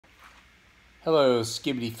Hello,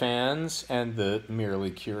 skibidi fans and the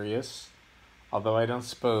merely curious. Although I don't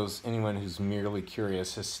suppose anyone who's merely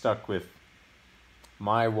curious has stuck with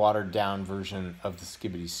my watered down version of the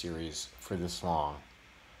skibidi series for this long.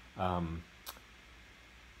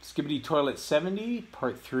 Skibidi Toilet 70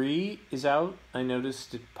 Part 3 is out. I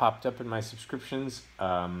noticed it popped up in my subscriptions.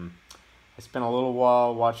 I spent a little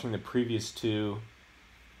while watching the previous two,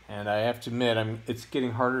 and I have to admit it's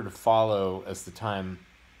getting harder to follow as the time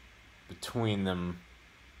between them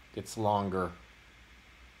gets longer,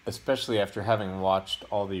 especially after having watched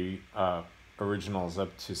all the originals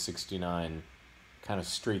up to 69 kind of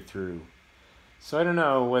straight through. So I don't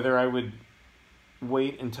know whether I would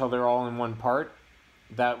wait until they're all in one part.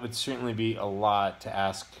 That would certainly be a lot to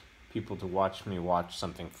ask people to watch me watch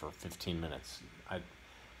something for 15 minutes.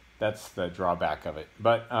 That's the drawback of it.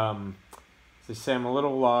 But as I say, I'm a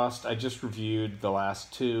little lost. I just reviewed the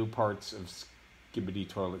last two parts of Skibidi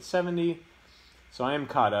Toilet 70, so I am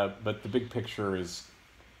caught up, but the big picture is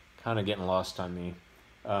kind of getting lost on me.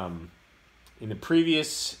 In the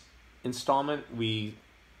previous installment, we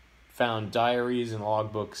found diaries and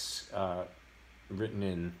logbooks written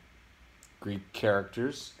in Greek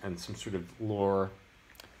characters and some sort of lore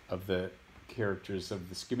of the characters of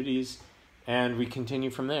the Skibidis, and we continue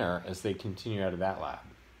from there as they continue out of that lab.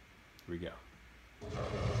 Here we go.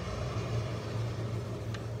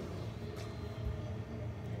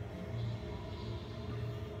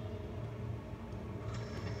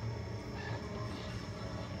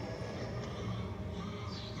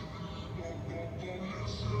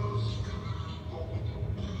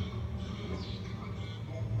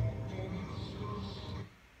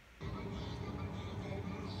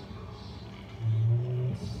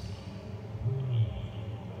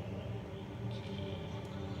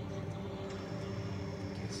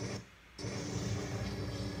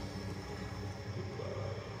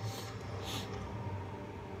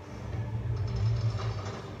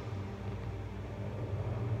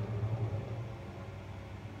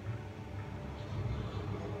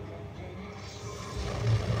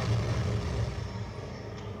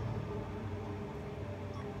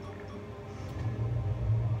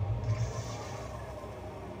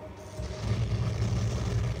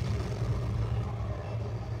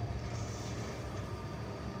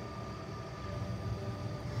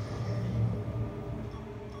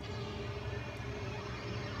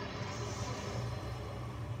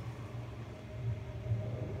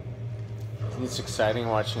 It's exciting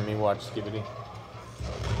watching me watch Skibidi.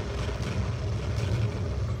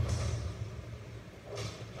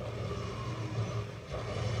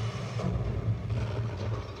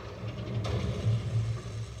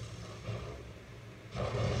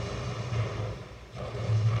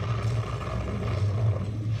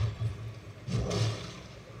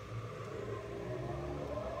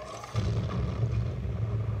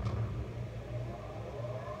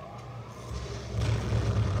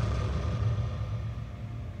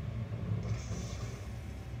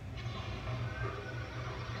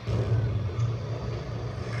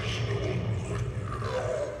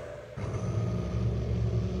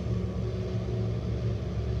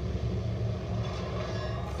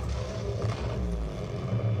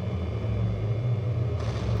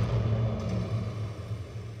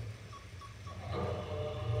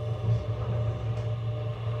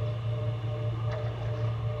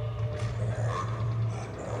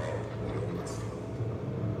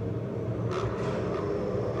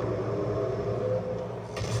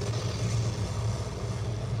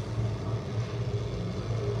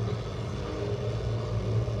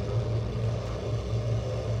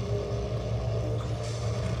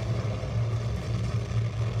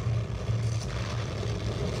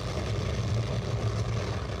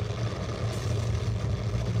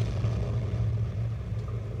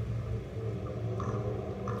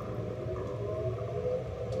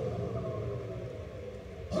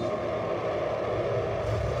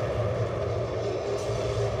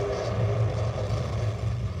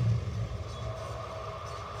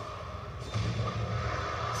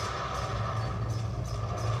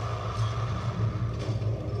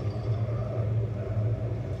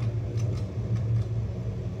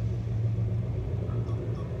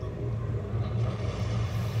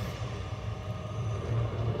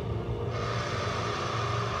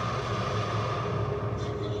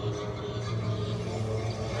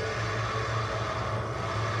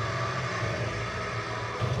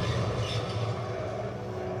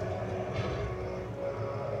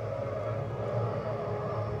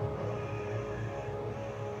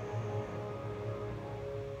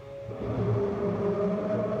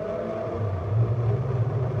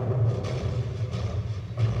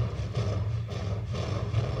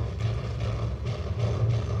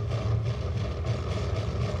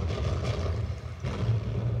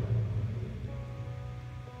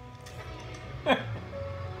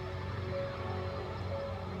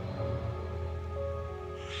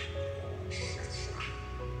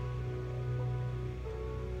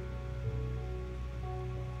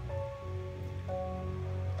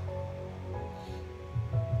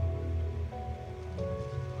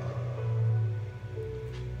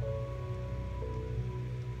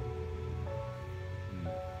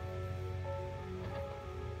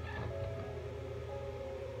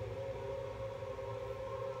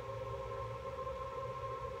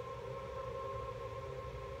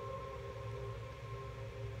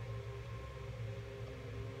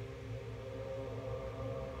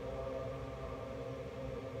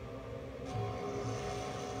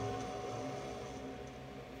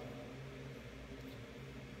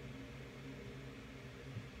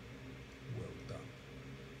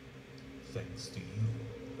 thanks to you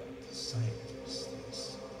that the scientist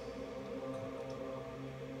is correct.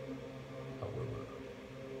 However,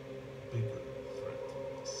 a bigger threat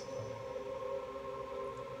is coming.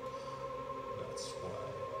 That's why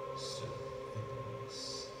certain things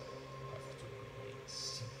have to remain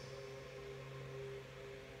secret.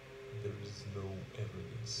 There is no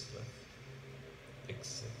evidence left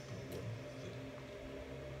except one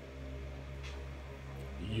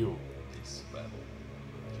thing. You. This battle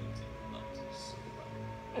you did not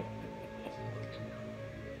survive.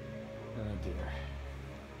 Oh dear.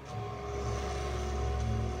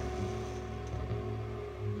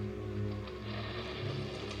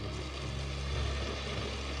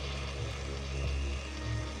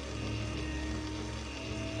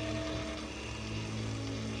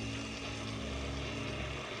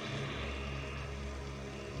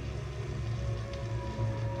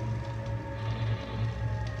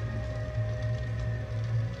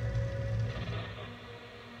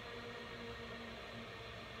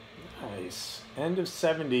 Nice. End of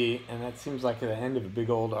 70, and that seems like the end of a big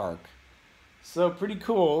old arc. So pretty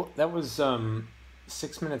cool. That was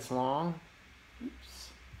 6 minutes long. Oops.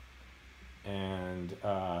 And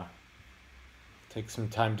take some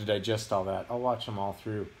time to digest all that. I'll watch them all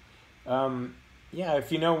through. Yeah,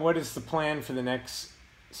 if you know what is the plan for the next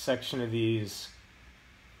section of these,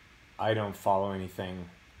 I don't follow anything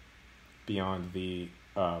beyond the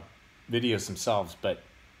videos themselves, but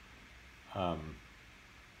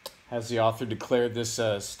has the author declared this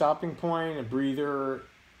a stopping point, a breather,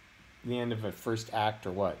 the end of a first act,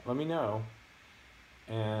 or what? Let me know.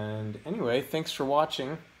 And anyway, thanks for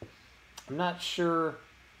watching. I'm not sure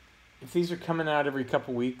if these are coming out every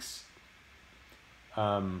couple weeks.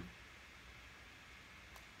 It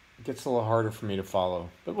gets a little harder for me to follow,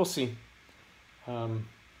 but we'll see. Have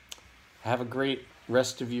a great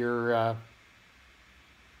rest of your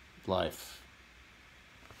life.